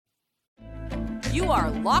You are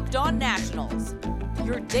Locked On Nationals,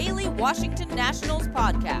 your daily Washington Nationals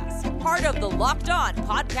podcast, part of the Locked On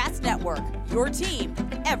Podcast Network, your team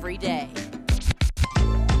every day.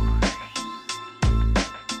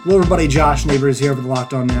 Hello everybody, Josh Neighbors here for the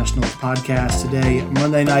Locked On Nationals podcast. Today,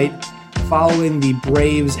 Monday night, following the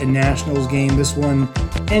Braves and Nationals game. This one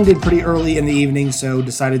ended pretty early in the evening, so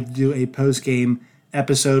decided to do a post-game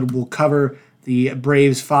episode. We'll cover the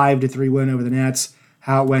Braves 5-3 win over the Nats,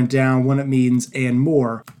 how it went down, what it means, and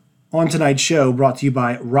more. On tonight's show, brought to you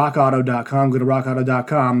by RockAuto.com. Go to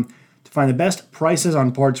RockAuto.com to find the best prices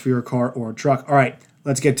on parts for your car or truck. All right,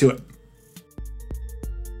 let's get to it.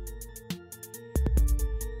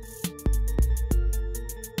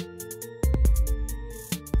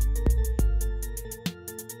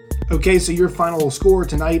 Okay, so your final score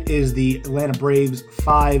tonight is the Atlanta Braves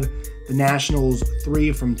 5, the Nationals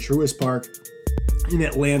 3 from Truist Park in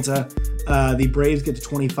Atlanta. The Braves get to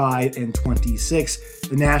 25 and 26.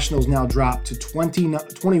 The Nationals now drop to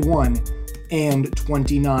 21 and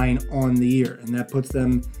 29 on the year, and that puts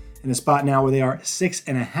them in a spot now where they are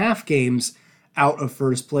 6.5 games out of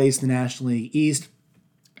first place in the National League East.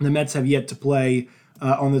 The Mets have yet to play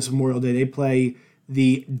on this Memorial Day. They play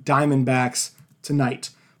the Diamondbacks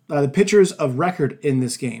tonight. The pitchers of record in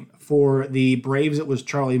this game. For the Braves, it was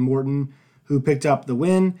Charlie Morton who picked up the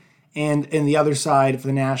win. And in the other side, for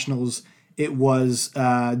the Nationals, it was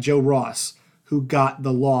Joe Ross who got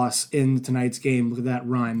the loss in tonight's game. Look at that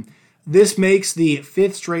rhyme. This makes the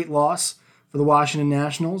 5th straight loss for the Washington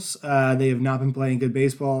Nationals. They have not been playing good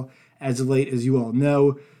baseball as of late, as you all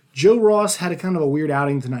know. Joe Ross had a kind of a weird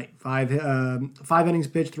outing tonight. Five innings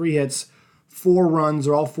pitched, 3 hits, 4 runs,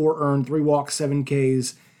 or all 4 earned, 3 walks, 7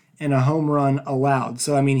 Ks, and a home run allowed.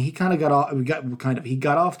 So, I mean, he got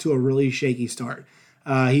off to a really shaky start.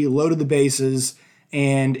 He loaded the bases,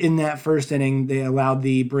 and in that first inning, they allowed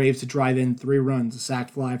the Braves to drive in 3 runs, a sac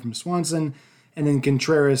fly from Swanson, and then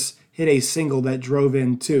Contreras hit a single that drove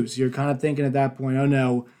in 2. So you're kind of thinking at that point, oh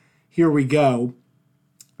no, here we go.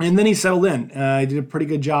 And then he settled in. He did a pretty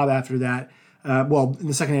good job after that. In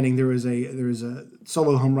the second inning, there was a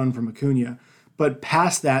solo home run from Acuna, but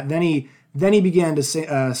past that, then he began to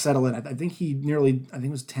settle in. I think it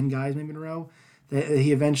was 10 guys maybe in a row that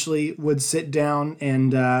he eventually would sit down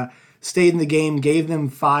and stayed in the game, gave them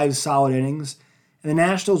 5 solid innings. And the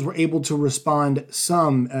Nationals were able to respond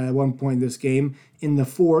some at one point in this game. In the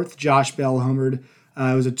 4th, Josh Bell homered.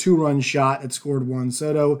 It was a 2-run shot that scored Juan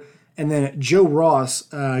Soto. And then Joe Ross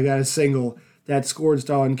got a single that scored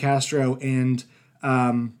Starlin Castro, and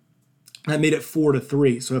that made it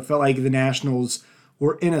 4-3. So it felt like the Nationals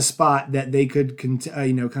were in a spot that they could kind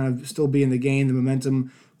of still be in the game. The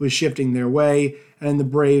momentum was shifting their way, and the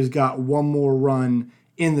Braves got one more run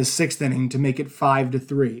in the 6th inning to make it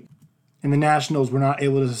 5-3. And the Nationals were not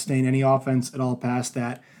able to sustain any offense at all past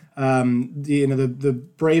that. The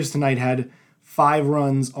Braves tonight had 5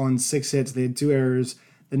 runs on 6 hits. They had 2 errors.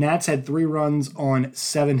 The Nats had 3 runs on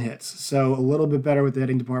 7 hits, so a little bit better with the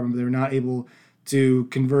hitting department, but they were not able to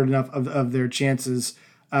convert enough of their chances.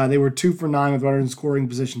 They were 2 for 9 with runners in scoring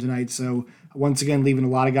position tonight, so once again leaving a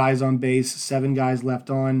lot of guys on base, 7 guys left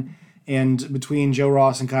on, and between Joe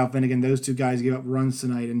Ross and Kyle Finnegan, those 2 guys gave up runs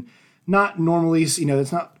tonight, and not normally,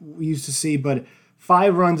 that's not what we used to see, but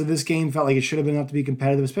 5 runs in this game felt like it should have been enough to be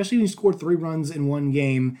competitive, especially when you score 3 runs in one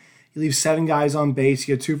game. You leave 7 guys on base,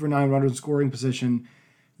 you get 2 for 9 runners in scoring position.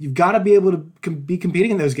 You've got to be able to be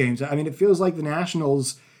competing in those games. I mean, it feels like the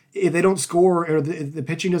Nationals, if they don't score or if the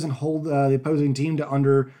pitching doesn't hold the opposing team to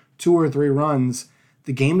under 2 or 3 runs,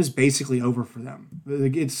 the game is basically over for them.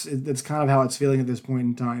 That's kind of how it's feeling at this point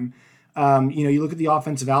in time. You look at the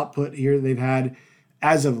offensive output here they've had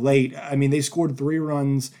as of late. I mean, they scored 3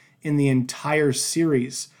 runs in the entire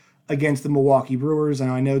series against the Milwaukee Brewers. And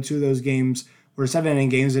I know 2 of those games were 7-inning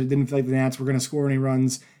games that it didn't feel like the Nats were going to score any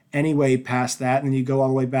runs anyway past that. And then you go all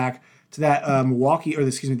the way back to that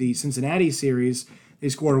the Cincinnati series. They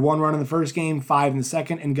scored 1 run in the first game, 5 in the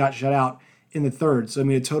second, and got shut out in the third. So, I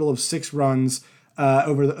mean, a total of 6 runs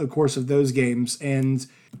over the course of those games. And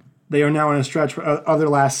they are now in a stretch for other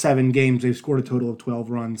last 7 games. They've scored a total of 12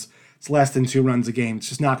 runs. It's less than 2 runs a game. It's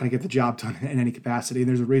just not going to get the job done in any capacity. And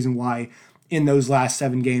there's a reason why in those last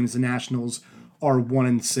 7 games, the Nationals are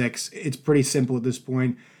 1-6. It's pretty simple at this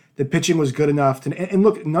point. The pitching was good enough and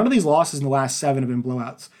look, none of these losses in the last 7 have been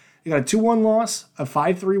blowouts. You got a 2-1 loss, a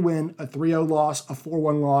 5-3 win, a 3-0 loss, a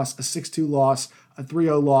 4-1 loss, a 6-2 loss, a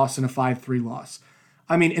 3-0 loss, and a 5-3 loss.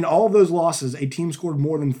 I mean, in all of those losses, a team scored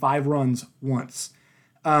more than 5 runs once.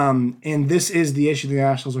 And this is the issue the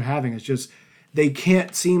Nationals are having. It's just they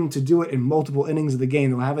can't seem to do it in multiple innings of the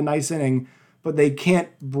game. They'll have a nice inning, but they can't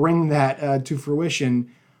bring that to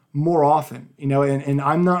fruition more often, and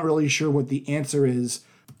I'm not really sure what the answer is,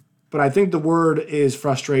 but I think the word is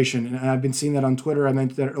frustration. And I've been seeing that on Twitter. I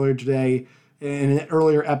mentioned that earlier today in an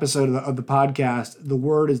earlier episode of the podcast. The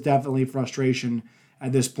word is definitely frustration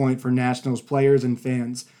at this point for Nationals players and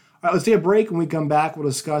fans. All right, let's take a break. When we come back, we'll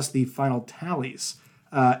discuss the final tallies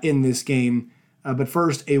in this game. But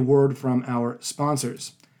first, a word from our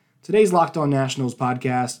sponsors. Today's Locked On Nationals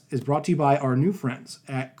podcast is brought to you by our new friends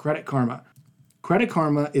at Credit Karma. Credit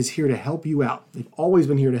Karma is here to help you out. They've always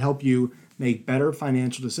been here to help you make better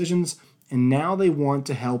financial decisions, and now they want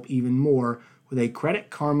to help even more with a Credit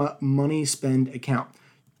Karma money spend account.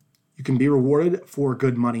 You can be rewarded for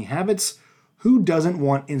good money habits. Who doesn't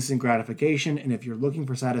want instant gratification? And if you're looking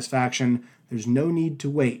for satisfaction, there's no need to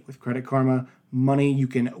wait. With Credit Karma Money, you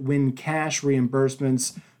can win cash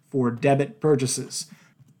reimbursements for debit purchases.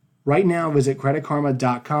 Right now, visit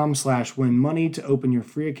creditkarma.com/winmoney to open your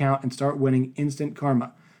free account and start winning instant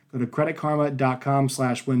karma. Go to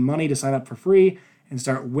creditkarma.com/winmoney to sign up for free and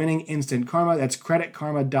start winning instant karma. That's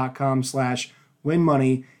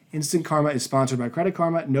creditkarma.com/winmoney. Instant Karma is sponsored by Credit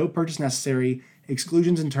Karma. No purchase necessary.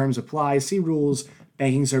 Exclusions and terms apply. See rules.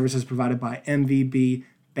 Banking services provided by MVB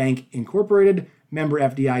Bank Incorporated. Member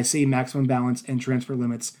FDIC. Maximum balance and transfer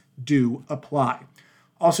limits do apply.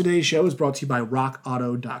 Also, today's show is brought to you by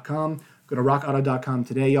RockAuto.com. Go to RockAuto.com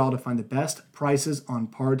today, y'all, to find the best prices on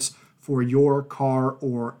parts for your car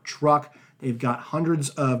or truck. They've got hundreds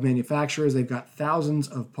of manufacturers. They've got thousands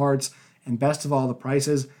of parts. And best of all, the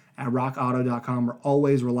prices at RockAuto.com are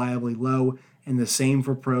always reliably low, and the same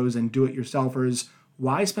for pros and do-it-yourselfers.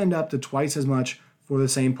 Why spend up to twice as much for the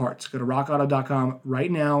same parts? Go to RockAuto.com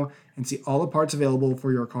right now and see all the parts available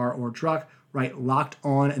for your car or truck. Write Locked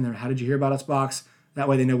On in their How Did You Hear About Us box. That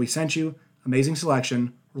way they know we sent you. Amazing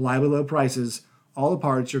selection, reliably low prices, all the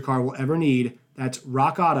parts your car will ever need. That's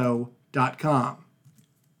rockauto.com.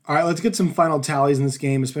 All right, let's get some final tallies in this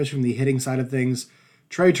game, especially from the hitting side of things.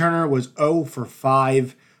 Trey Turner was 0 for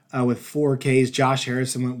 5 with 4 Ks. Josh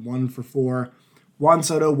Harrison went 1 for 4. Juan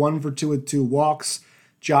Soto 1 for 2 with 2 walks.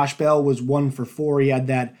 Josh Bell was 1 for 4. He had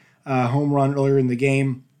that home run earlier in the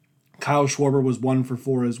game. Kyle Schwarber was 1 for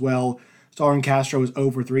 4 as well. Starlin Castro was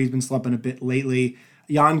 0 for 3. He's been slumping a bit lately.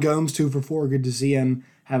 Yan Gomes, 2 for 4. Good to see him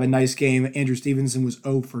have a nice game. Andrew Stevenson was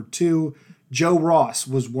 0 for 2. Joe Ross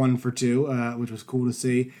was 1 for 2, which was cool to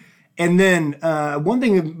see. And then one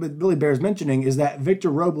thing that really bears mentioning is that Victor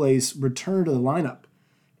Robles returned to the lineup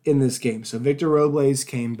in this game. So Victor Robles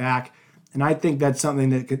came back, and I think that's something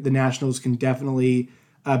that the Nationals can definitely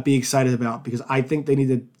be excited about, because I think they need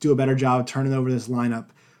to do a better job of turning over this lineup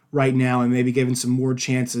right now and maybe giving some more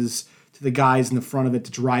chances to the guys in the front of it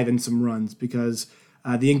to drive in some runs, because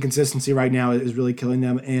the inconsistency right now is really killing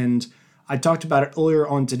them. And I talked about it earlier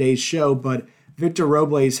on today's show, but Victor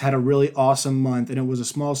Robles had a really awesome month, and it was a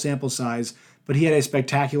small sample size, but he had a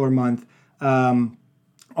spectacular month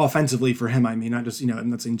offensively for him. I mean, not just, I'm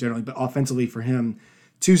not saying generally, but offensively for him.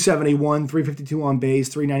 271, 352 on base,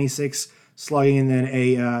 396 slugging, and then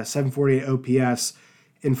a 748 OPS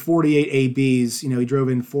and 48 ABs. He drove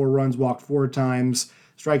in 4 runs, walked 4 times.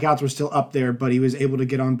 Strikeouts were still up there, but he was able to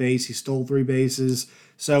get on base. He stole 3 bases.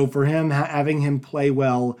 So for him, having him play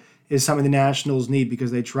well is something the Nationals need,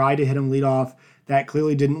 because they tried to hit him lead off. That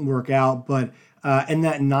clearly didn't work out. But in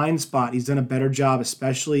that 9 spot, he's done a better job,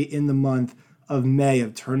 especially in the month of May,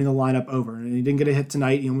 of turning the lineup over. And he didn't get a hit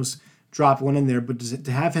tonight. He almost dropped one in there. But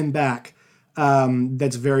to have him back,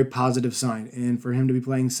 that's a very positive sign. And for him to be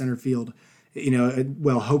playing center field,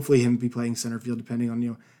 hopefully him be playing center field, depending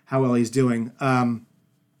on how well he's doing.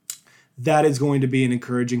 That is going to be an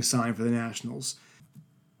encouraging sign for the Nationals.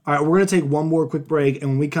 All right, we're going to take one more quick break,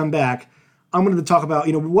 and when we come back, I'm going to talk about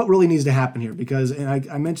what really needs to happen here, because, and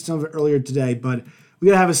I mentioned some of it earlier today, but we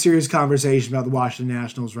got to have a serious conversation about the Washington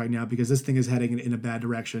Nationals right now, because this thing is heading in a bad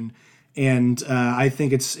direction, and I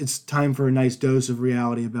think it's time for a nice dose of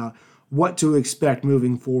reality about what to expect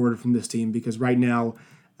moving forward from this team, because right now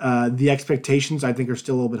the expectations, I think, are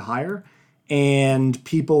still a little bit higher, and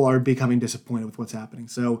people are becoming disappointed with what's happening.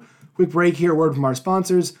 So quick break here, word from our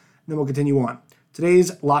sponsors, and then we'll continue on.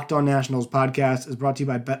 Today's Locked On Nationals podcast is brought to you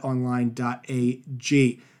by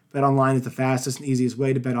BetOnline.ag. BetOnline is the fastest and easiest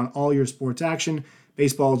way to bet on all your sports action.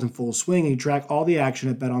 Baseball is in full swing, and you track all the action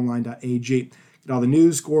at BetOnline.ag. Get all the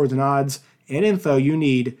news, scores, and odds and info you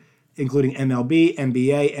need, including MLB,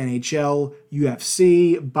 NBA, NHL,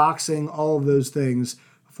 UFC, boxing, all of those things.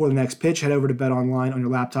 Before the next pitch, head over to BetOnline on your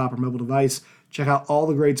laptop or mobile device. Check out all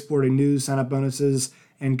the great sporting news, sign-up bonuses,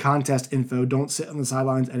 and contest info. Don't sit on the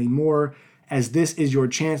sidelines anymore, as this is your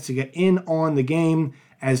chance to get in on the game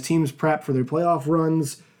as teams prep for their playoff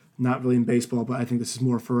runs. Not really in baseball, but I think this is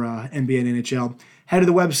more for NBA and NHL. Head to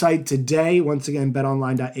the website today. Once again,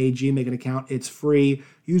 betonline.ag. Make an account. It's free.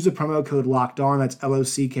 Use the promo code LOCKEDON. That's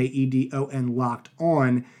LOCKEDON, locked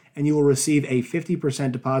on. And you will receive a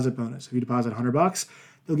 50% deposit bonus. If you deposit $100,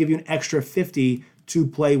 they'll give you an extra $50 to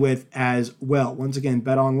play with as well. Once again,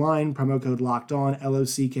 BetOnline, promo code LOCKEDON,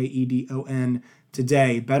 LOCKEDON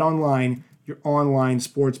today. BetOnline, your online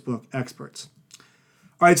sportsbook experts.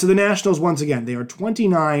 All right, so the Nationals, once again, they are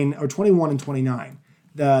 21-29.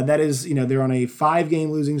 That is, they're on a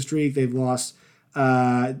 5-game losing streak. They've lost,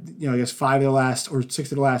 I guess 6 of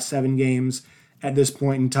the last 7 games at this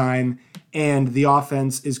point in time. And the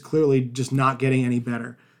offense is clearly just not getting any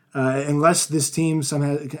better. Unless this team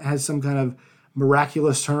has some kind of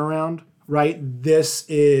miraculous turnaround, right? This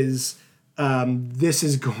is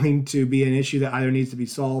going to be an issue that either needs to be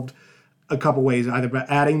solved a couple ways, either by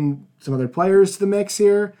adding some other players to the mix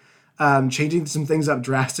here, changing some things up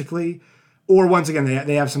drastically, or once again,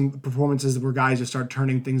 they have some performances where guys just start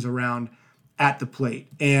turning things around at the plate.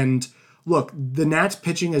 And look, the Nats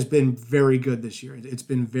pitching has been very good this year. It's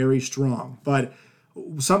been very strong. But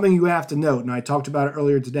something you have to note, and I talked about it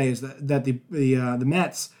earlier today, is that the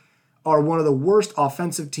Mets are one of the worst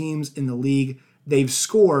offensive teams in the league. They've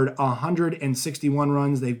scored 161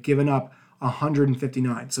 runs. They've given up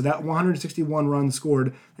 159. So that 161 runs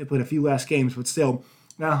scored, they played a few less games, but still,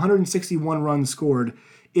 that 161 runs scored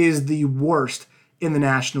is the worst in the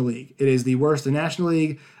National League. It is the worst in the National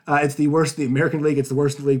League. It's the worst in the American League. It's the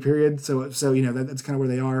worst in the league, period. So that's kind of where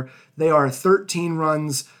they are. They are 13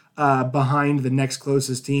 runs behind the next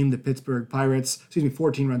closest team, the Pittsburgh Pirates.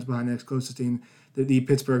 14 runs behind the next closest team, the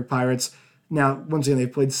Pittsburgh Pirates. Now, once again,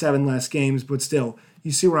 they've played 7 less games, but still,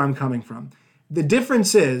 you see where I'm coming from. The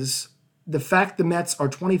difference is the fact the Mets are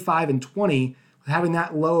 25-20, having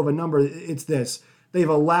that low of a number, it's this. They've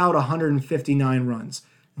allowed 159 runs.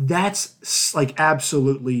 That's like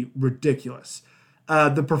absolutely ridiculous.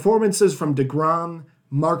 The performances from DeGrom,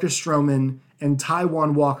 Marcus Stroman, and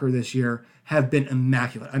Taijuan Walker this year have been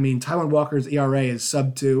immaculate. I mean, Taijuan Walker's ERA is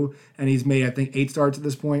sub-2, and he's made, I think, 8 starts at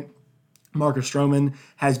this point. Marcus Stroman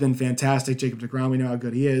has been fantastic. Jacob DeGrom, we know how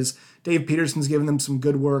good he is. Dave Peterson's given them some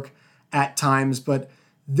good work at times, but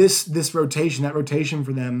this rotation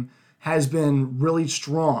for them has been really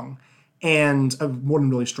strong, and more than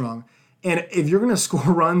really strong. And if you're going to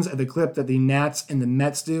score runs at the clip that the Nats and the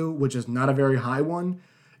Mets do, which is not a very high one,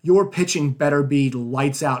 your pitching better be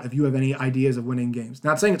lights out if you have any ideas of winning games.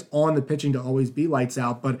 Not saying it's on the pitching to always be lights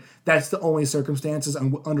out, but that's the only circumstances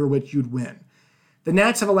under which you'd win. The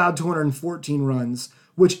Nats have allowed 214 runs,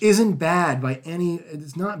 which isn't bad by any.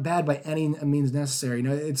 It's not bad by any means necessary.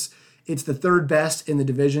 It's the third best in the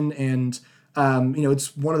division, and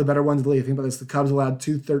it's one of the better ones in the league. Think about this: the Cubs allowed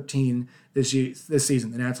 213 this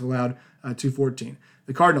season. The Nats have allowed 214.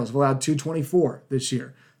 The Cardinals have allowed 224 this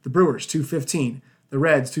year. The Brewers 215. The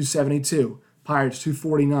Reds 272. Pirates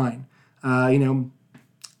 249.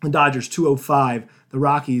 The Dodgers 205. The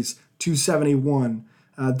Rockies 271.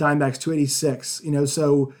 Diamondbacks 286.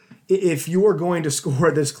 So if you are going to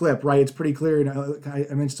score this clip, right, it's pretty clear.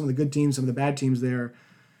 I mentioned some of the good teams, some of the bad teams there.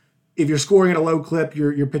 If you're scoring at a low clip,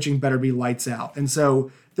 your pitching better be lights out. And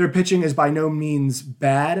so their pitching is by no means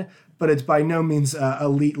bad, but it's by no means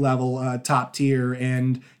elite level, top tier,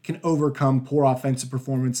 and can overcome poor offensive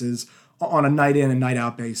performances on a night in and night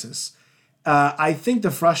out basis. I think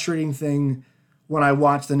the frustrating thing when I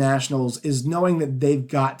watch the Nationals is knowing that they've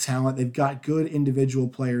got talent, they've got good individual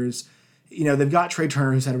players. They've got Trey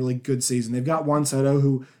Turner, who's had a really good season. They've got Juan Soto,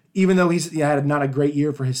 who, even though he's had not a great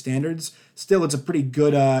year for his standards, still it's a pretty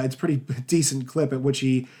good, it's pretty decent clip at which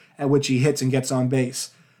he hits and gets on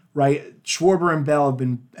base. Right, Schwarber and Bell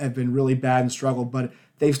have been really bad and struggled, but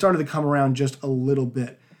they've started to come around just a little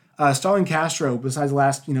bit. Starlin Castro, besides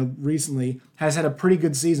recently, has had a pretty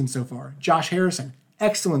good season so far. Josh Harrison,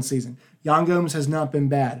 excellent season. Yan Gomes has not been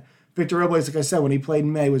bad. Victor Robles, like I said, when he played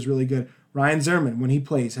in May, was really good. Ryan Zerman, when he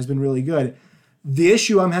plays, has been really good. The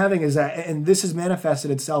issue I'm having is that, and this has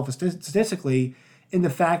manifested itself statistically, in the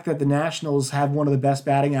fact that the Nationals have one of the best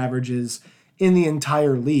batting averages in the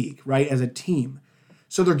entire league, right, as a team.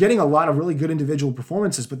 So they're getting a lot of really good individual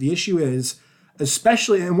performances, but the issue is,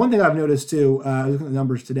 especially, and one thing I've noticed too, I was looking at the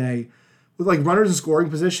numbers today, with like runners in scoring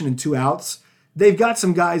position and 2 outs, they've got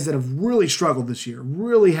some guys that have really struggled this year,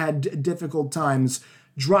 really had difficult times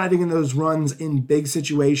driving in those runs in big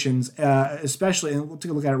situations, especially, and we'll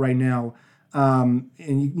take a look at it right now, and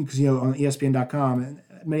because on ESPN.com and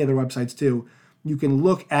many other websites too, you can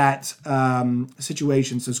look at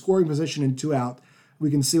situations. So scoring position and 2 out,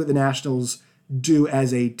 we can see what the Nationals do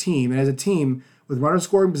as a team. And as a team, with runner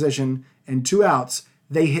scoring position and 2 outs,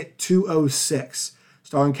 they hit 206.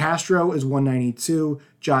 Starlin Castro is 192.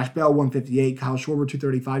 Josh Bell, 158. Kyle Schwarber,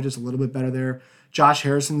 235, just a little bit better there. Josh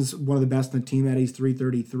Harrison's one of the best in the team at he's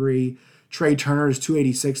 333. Trey Turner is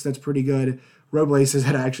 286. That's pretty good. Robles has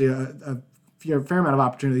had actually a fair amount of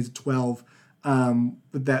opportunities at 12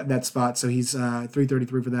 with that spot, so he's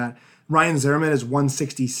 333 for that. Ryan Zimmerman is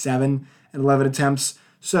 167 at 11 attempts.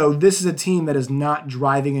 So this is a team that is not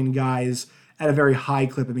driving in guys at a very high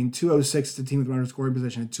clip. I mean, 206 to a team with runner scoring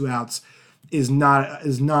position at 2 outs is not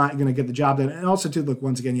going to get the job done. And also, too, look,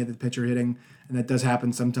 once again, you have the pitcher hitting, and that does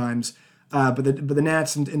happen sometimes. But the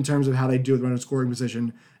Nats, in terms of how they do with runner scoring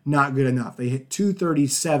position, not good enough. They hit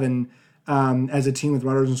 237 as a team with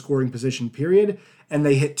runners in scoring position, period, and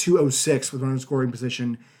they hit 206 with runner scoring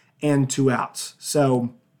position and 2 outs.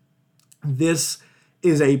 So this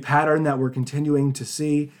is a pattern that we're continuing to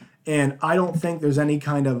see, and I don't think there's any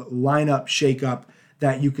kind of lineup shakeup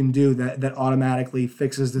that you can do that automatically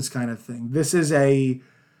fixes this kind of thing. This is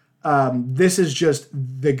just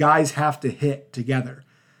the guys have to hit together.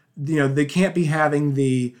 You know, they can't be having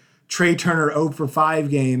the Trey Turner 0 for 5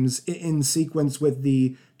 games in sequence with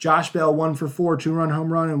the Josh Bell 1 for 4 2-run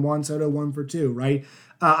home run and Juan Soto 1 for 2, right?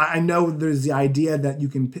 I know there's the idea that you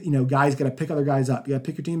can, guys got to pick other guys up. You got to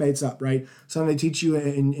pick your teammates up, right? Something they teach you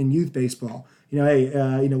in youth baseball.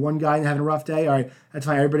 Hey, one guy having a rough day, all right, that's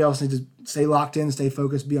fine. Everybody else needs to stay locked in, stay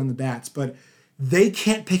focused, be on the bats. But they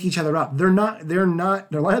can't pick each other up. Their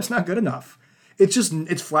lineup's not good enough.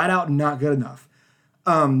 It's flat out not good enough.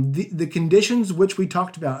 The conditions which we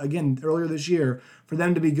talked about, again, earlier this year, for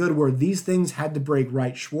them to be good were these things had to break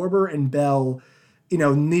right. Schwarber and Bell,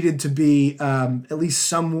 needed to be at least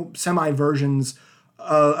some semi-versions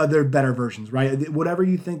of their better versions, right? Whatever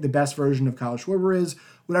you think the best version of Kyle Schwarber is,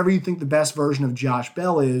 whatever you think the best version of Josh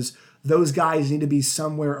Bell is, those guys need to be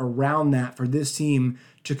somewhere around that for this team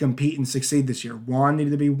to compete and succeed this year. Juan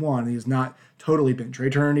needed to be one. He has not totally been. Trey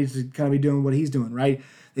Turner needs to kind of be doing what he's doing, right?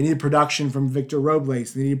 They needed production from Victor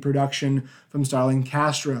Robles. They needed production from Starlin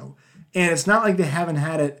Castro. And it's not like they haven't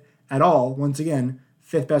had it at all. Once again,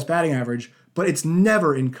 5th best batting average, but it's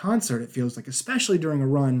never in concert, it feels like, especially during a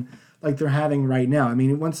run like they're having right now. I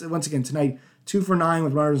mean, once again, tonight, 2 for 9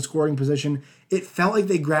 with runners in scoring position. It felt like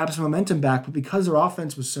they grabbed some momentum back, but because their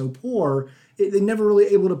offense was so poor, they never really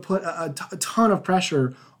able to put a ton of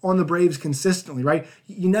pressure on the Braves consistently, right?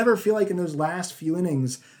 You never feel like in those last few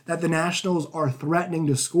innings that the Nationals are threatening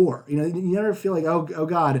to score. You never feel like, oh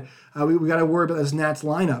God, we got to worry about this Nats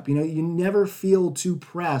lineup. You never feel too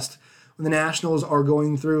pressed when the Nationals are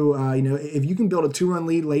going through, if you can build a 2-run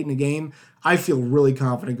lead late in the game, I feel really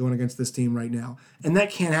confident going against this team right now. And that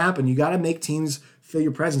can't happen. You got to make teams feel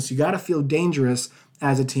your presence. You got to feel dangerous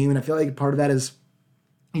as a team. And I feel like part of that is,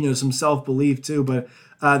 some self-belief too. But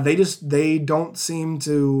they don't seem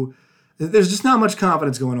to, there's just not much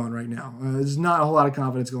confidence going on right now. There's not a whole lot of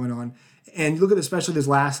confidence going on. And you look at especially these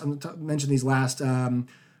last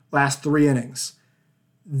 3 innings.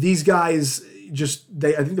 These guys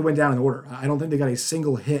I think they went down in order. I don't think they got a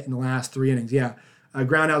single hit in the last 3 innings. Yeah.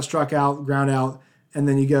 Ground out, struck out, ground out, and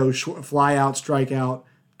then you go fly out, strike out,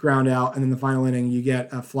 ground out, and then the final inning you get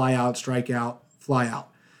a fly out, strike out, fly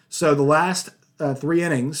out. So the last 3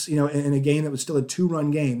 innings, in a game that was still a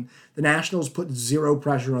 2-run game, the Nationals put 0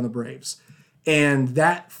 pressure on the Braves. And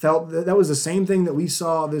that was the same thing that we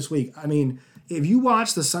saw this week. I mean, if you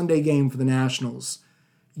watch the Sunday game for the Nationals,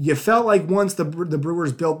 you felt like once the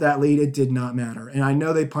Brewers built that lead, it did not matter. And I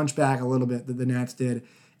know they punched back a little bit, that the Nats did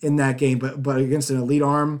in that game, but against an elite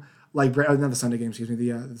arm, like, not the Sunday game, excuse me,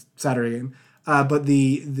 the Saturday game. But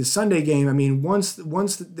the Sunday game, I mean, once there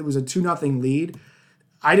was a 2-0 lead,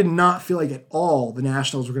 I did not feel like at all the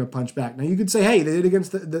Nationals were going to punch back. Now you could say, hey, they did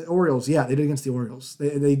against the Orioles. Yeah, they did against the Orioles.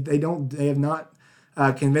 They have not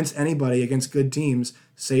convinced anybody against good teams,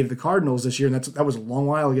 save the Cardinals this year, and that was a long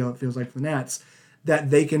while ago, it feels like, for the Nats,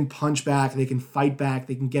 that they can punch back, they can fight back,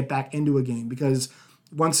 they can get back into a game. Because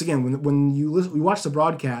once again, when you watch the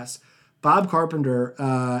broadcast, Bob Carpenter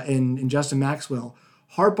and Justin Maxwell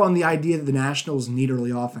harp on the idea that the Nationals need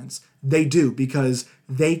early offense. They do, because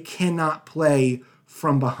they cannot play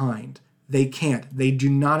from behind. They can't. They do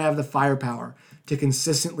not have the firepower to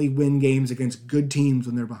consistently win games against good teams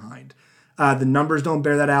when they're behind. The numbers don't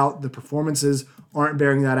bear that out. The performances aren't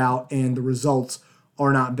bearing that out, and the results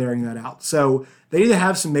are not bearing that out. So they need to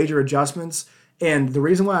have some major adjustments. And the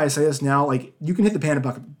reason why I say this now, like, you can hit the panic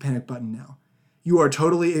button now. You are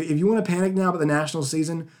totally, if you want to panic now about the National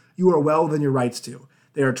season, you are well within your rights to.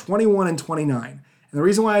 They are 21-29. And the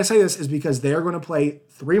reason why I say this is because they are going to play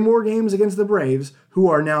 3 more games against the Braves, who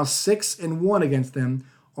are now 6-1 against them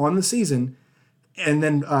on the season, and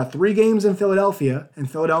then 3 games in Philadelphia. And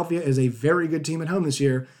Philadelphia is a very good team at home this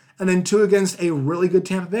year. and then 2 against a really good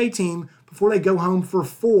Tampa Bay team before they go home for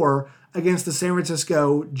 4 against the San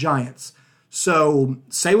Francisco Giants. So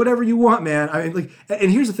say whatever you want, man. I mean, like,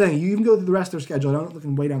 and here's the thing: you even go through the rest of their schedule. I'm not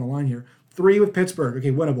looking way down the line here. 3 with Pittsburgh,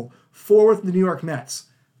 okay, winnable. 4 with the New York Mets.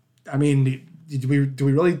 I mean, do we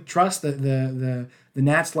really trust the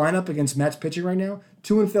Nats lineup against Mets pitching right now?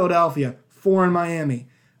 2 in Philadelphia, 4 in Miami,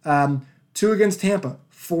 2 against Tampa,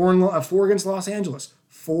 4 against Los Angeles,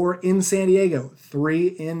 4 in San Diego, 3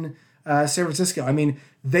 in San Francisco. I mean,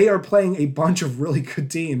 they are playing a bunch of really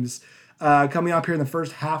good teams coming up here in the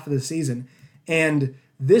first half of the season. And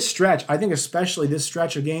this stretch, I think especially this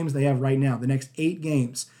stretch of games they have right now, the next 8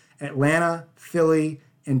 games, Atlanta, Philly,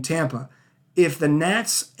 and Tampa. If the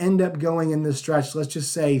Nats end up going in this stretch, let's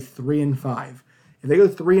just say 3-5. If they go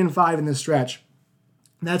 3-5 in this stretch,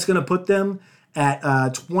 that's going to put them at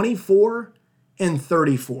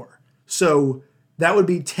 24-34. So that would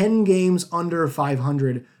be 10 games under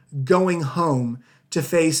 500 going home to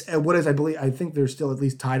face what is, I think they're still at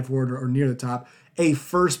least tied for it or near the top, a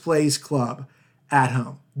first place club at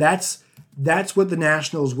home. That's what the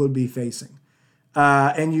Nationals would be facing.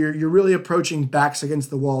 And you're really approaching backs against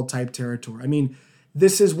the wall type territory. I mean,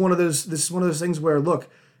 this is one of those things where, look,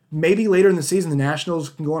 maybe later in the season the Nationals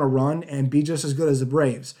can go on a run and be just as good as the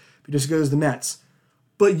Braves, be just as good as the Mets.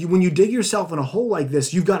 But when you dig yourself in a hole like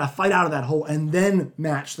this, you've got to fight out of that hole and then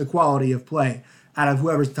match the quality of play out of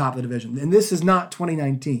whoever's top of the division. And this is not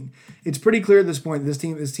 2019. It's pretty clear at this point this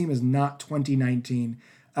team is not 2019,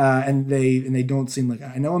 and they don't seem like.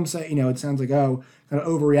 I know I'm saying, it sounds like kind of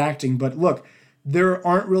overreacting, but look, there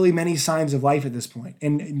aren't really many signs of life at this point.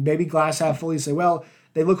 And maybe glass half fully say, well,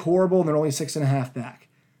 they look horrible and they're only 6.5 back.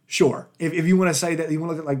 Sure, if you want to say that, you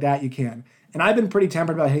want to look at it like that, you can. And I've been pretty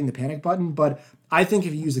tempered about hitting the panic button, but I think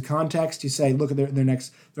if you use the context, you say, look at their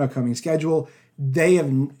upcoming schedule, they have,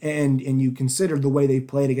 and you consider the way they've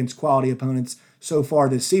played against quality opponents so far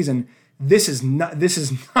this season, this is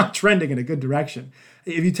not trending in a good direction.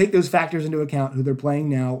 If you take those factors into account, who they're playing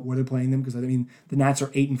now, where they're playing them, because I mean the Nats are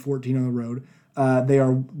 8-14 on the road. They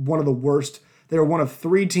are one of the worst. They are one of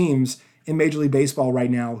 3 teams in Major League Baseball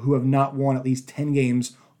right now who have not won at least 10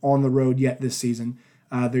 games on the road yet this season.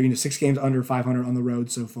 They're 6 games under 500 on the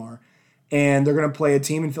road so far. And they're going to play a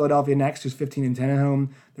team in Philadelphia next who's 15-10 at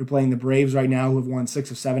home. They're playing the Braves right now, who have won 6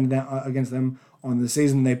 of 7 against them on the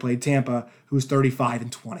season. They played Tampa, who's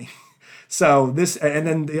 35-20. So this, and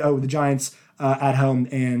then the Giants at home,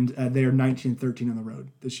 and they're 19-13 on the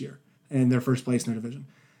road this year, and they're first place in their division.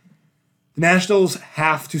 The Nationals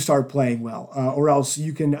have to start playing well, or else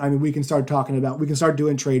we can start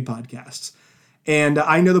doing trade podcasts. And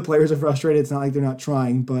I know the players are frustrated. It's not like they're not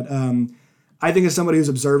trying, but I think as somebody who's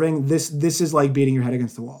observing, this is like beating your head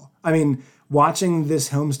against the wall. I mean, watching this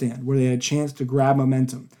homestand where they had a chance to grab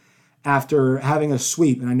momentum after having a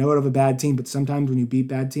sweep, and I know it of a bad team, but sometimes when you beat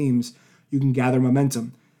bad teams, you can gather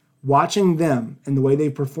momentum. Watching them and the way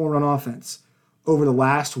they've performed on offense over the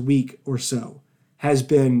last week or so has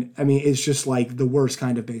been, it's just like the worst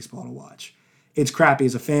kind of baseball to watch. It's crappy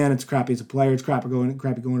as a fan. It's crappy as a player. It's crappy going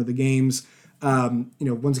to the games.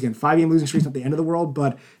 Once again, 5-game losing streak's not the end of the world,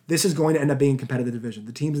 but this is going to end up being a competitive division.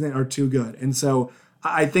 The teams in it are too good. And so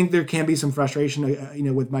I think there can be some frustration,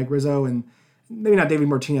 with Mike Rizzo and maybe not David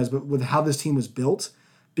Martinez, but with how this team was built,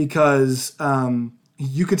 because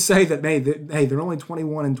you could say that, they're only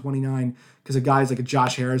 21-29 because of guys like a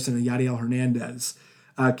Josh Harrison and Yadiel Hernandez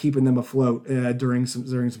keeping them afloat during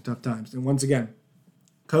some tough times. And once again,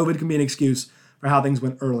 COVID can be an excuse for how things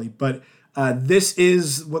went early, but this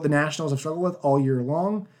is what the Nationals have struggled with all year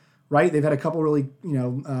long, right? They've had a couple really,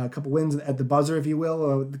 a couple wins at the buzzer, if you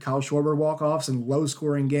will, the Kyle Schwarber walk-offs and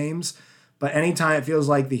low-scoring games. But anytime it feels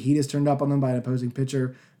like the heat is turned up on them by an opposing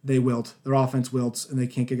pitcher, they wilt. Their offense wilts, and they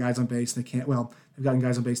can't get guys on base. They've gotten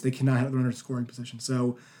guys on base. They cannot have the runner in scoring position.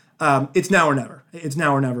 So it's now or never. It's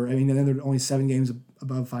now or never. And then they're only 7 games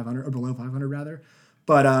above 500, or below 500, rather.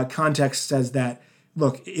 But context says that,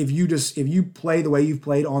 look, if you play the way you've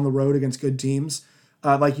played on the road against good teams,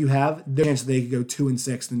 like you have, there's a chance they could go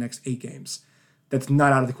 2-6 in the next 8 games. That's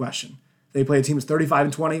not out of the question. They play a team that's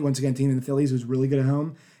 35-20, once again, a team in the Phillies who's really good at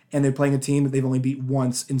home, and they're playing a team that they've only beat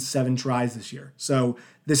once in 7 tries this year. So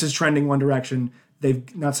this is trending one direction.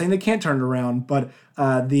 They've not saying they can't turn it around, but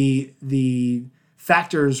the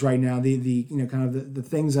factors right now, the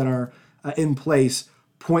things that are in place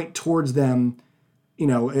point towards them.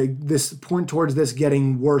 This point towards this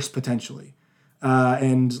getting worse potentially.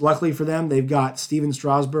 And luckily for them, they've got Steven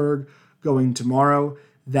Strasburg going tomorrow.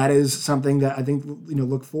 That is something that I think,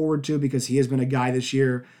 look forward to, because he has been a guy this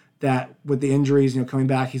year that with the injuries, coming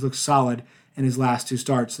back, he's looked solid in his last 2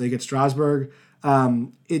 starts. So they get Strasburg.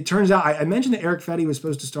 It turns out, I mentioned that Eric Fetty was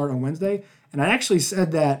supposed to start on Wednesday, and I actually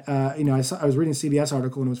said that, I was reading a CBS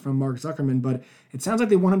article and it was from Mark Zuckerman, but it sounds like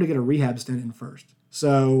they want him to get a rehab stint in first.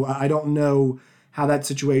 So I don't know how that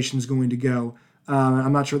situation is going to go.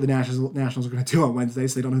 I'm not sure what the Nationals are going to do on Wednesday,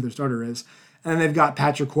 so they don't know who their starter is. And they've got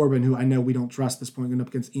Patrick Corbin, who I know we don't trust at this point, going up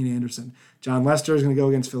against Ian Anderson. John Lester is going to go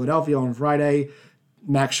against Philadelphia on Friday.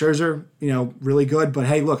 Max Scherzer, really good. But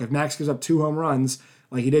hey, look, if Max gives up 2 home runs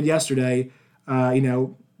like he did yesterday,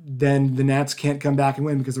 then the Nats can't come back and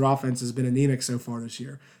win because their offense has been anemic so far this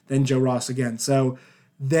year. Then Joe Ross again. So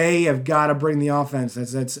they have got to bring the offense.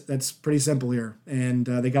 That's pretty simple here. And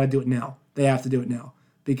they got to do it now. They have to do it now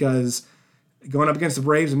because going up against the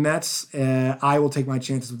Braves and Mets, I will take my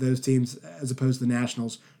chances with those teams as opposed to the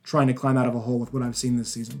Nationals trying to climb out of a hole with what I've seen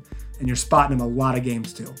this season. And you're spotting them a lot of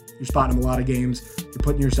games too. You're spotting them a lot of games. You're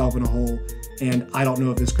putting yourself in a hole. And I don't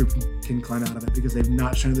know if this group can climb out of it because they've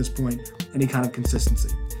not shown at this point any kind of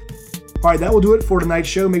consistency. All right, that will do it for tonight's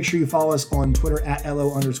show. Make sure you follow us on Twitter at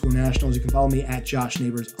 @LO_Nationals. You can follow me at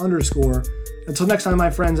JoshNeighbors_. Until next time, my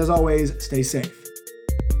friends, as always, stay safe.